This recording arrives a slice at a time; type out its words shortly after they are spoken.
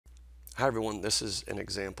Hi everyone, this is an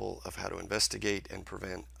example of how to investigate and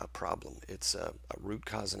prevent a problem. It's a root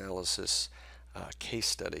cause analysis case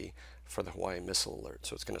study for the Hawaii missile alert.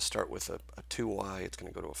 So it's going to start with a 2Y, it's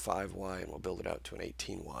going to go to a 5Y, and we'll build it out to an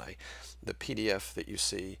 18Y. The PDF that you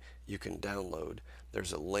see, you can download.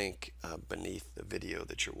 There's a link beneath the video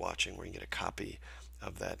that you're watching where you can get a copy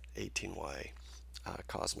of that 18Y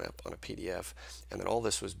cause map on a PDF. And then all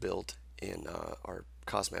this was built in our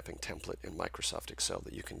cause mapping template in Microsoft Excel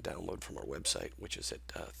that you can download from our website, which is at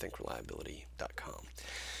thinkreliability.com.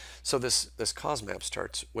 So this cause map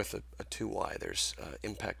starts with a 2Y. There's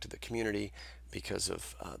impact to the community because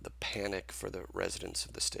of the panic for the residents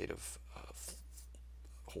of the state of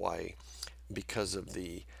Hawaii because of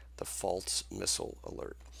the false missile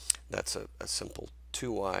alert. That's a simple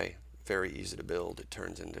 2Y, very easy to build. It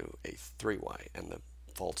turns into a 3Y, and the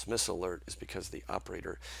false missile alert is because the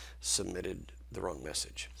operator submitted the wrong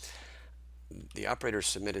message. The operator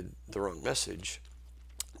submitted the wrong message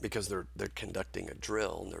because they're conducting a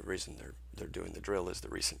drill, and the reason they're doing the drill is the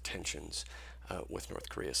recent tensions with North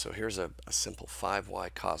Korea. So here's a simple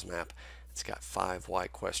 5Y cause map. It's got 5 why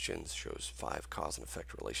questions, shows 5 cause and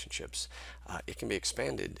effect relationships. It can be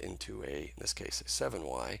expanded into in this case, a 7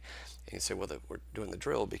 why. And you say, well, we're doing the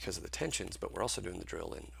drill because of the tensions, but we're also doing the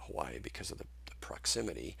drill in Hawaii because of the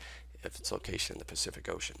proximity of its location in the Pacific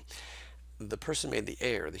Ocean. The person made the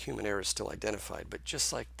error, the human error is still identified, but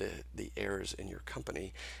just like the errors in your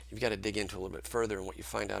company, you've got to dig into a little bit further, and what you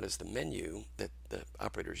find out is the menu that the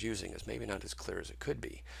operator is using is maybe not as clear as it could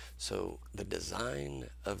be. So the design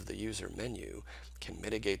of the user menu can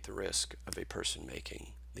mitigate the risk of a person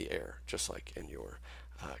making the error, just like in your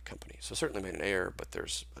company. So certainly made an error, but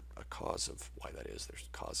there's a cause of why that is. There's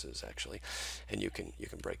causes actually, and you can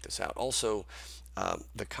break this out. Also,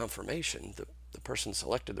 the confirmation, the person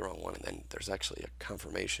selected the wrong one, and then there's actually a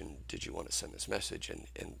confirmation, did you want to send this message,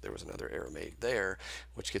 and there was another error made there,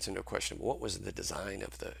 which gets into a question of what was the design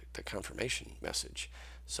of the confirmation message.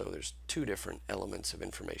 So there's 2 different elements of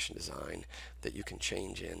information design that you can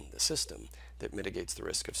change in the system that mitigates the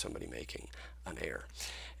risk of somebody making an error.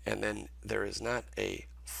 And then there is not a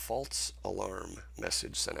false alarm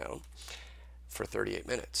message sent out for 38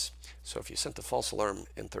 minutes. So if you sent the false alarm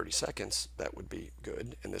in 30 seconds, that would be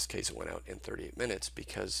good. In this case, it went out in 38 minutes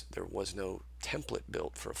because there was no template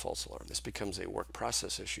built for a false alarm. This becomes a work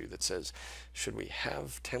process issue that says, should we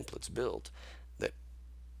have templates built that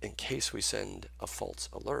in case we send a false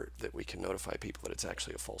alert, that we can notify people that it's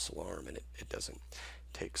actually a false alarm and it doesn't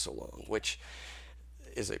take so long, which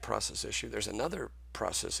is a process issue. There's another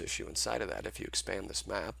process issue inside of that. If you expand this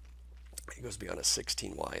map, it goes beyond a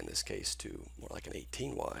 16Y in this case to more like an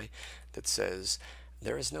 18Y that says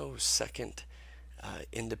there is no second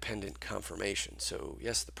independent confirmation. So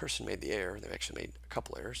yes, the person made the error. They actually made a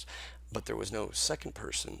couple errors, but there was no second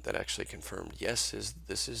person that actually confirmed, yes,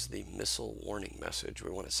 this is the missile warning message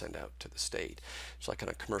we want to send out to the state. It's like on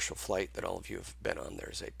a commercial flight that all of you have been on.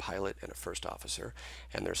 There's a pilot and a first officer,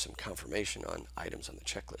 and there's some confirmation on items on the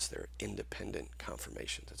checklist. They're independent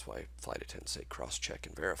confirmations. That's why flight attendants say cross-check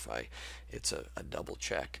and verify. It's a double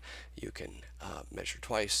check. You can measure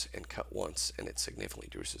twice and cut once, and it significantly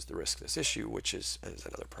reduces the risk of this issue, which is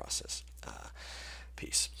another process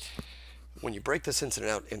piece. When you break this incident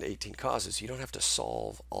out into 18 causes, you don't have to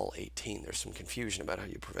solve all 18. There's some confusion about how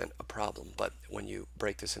you prevent a problem, but when you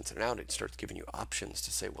break this incident out, it starts giving you options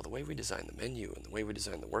to say, well, the way we design the menu and the way we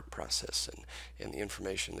design the work process and the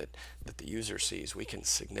information that the user sees, we can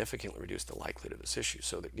significantly reduce the likelihood of this issue.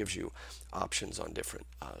 So that gives you options on different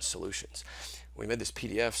solutions. We made this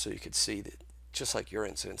PDF so you could see that just like your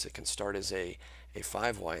incidents, it can start as a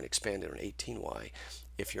 5Y and expand into an 18Y.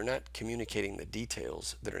 If you're not communicating the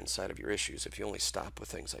details that are inside of your issues, if you only stop with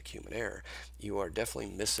things like human error, you are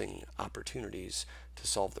definitely missing opportunities to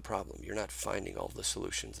solve the problem. You're not finding all the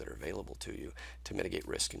solutions that are available to you to mitigate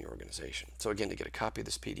risk in your organization. So again, to get a copy of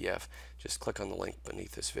this PDF, just click on the link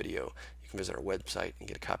beneath this video. You can visit our website and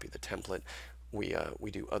get a copy of the template.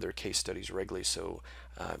 We do other case studies regularly, so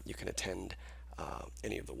you can attend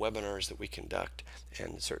any of the webinars that we conduct,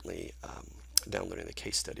 and certainly downloading the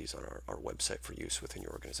case studies on our website for use within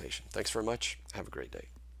your organization. Thanks very much. Have a great day.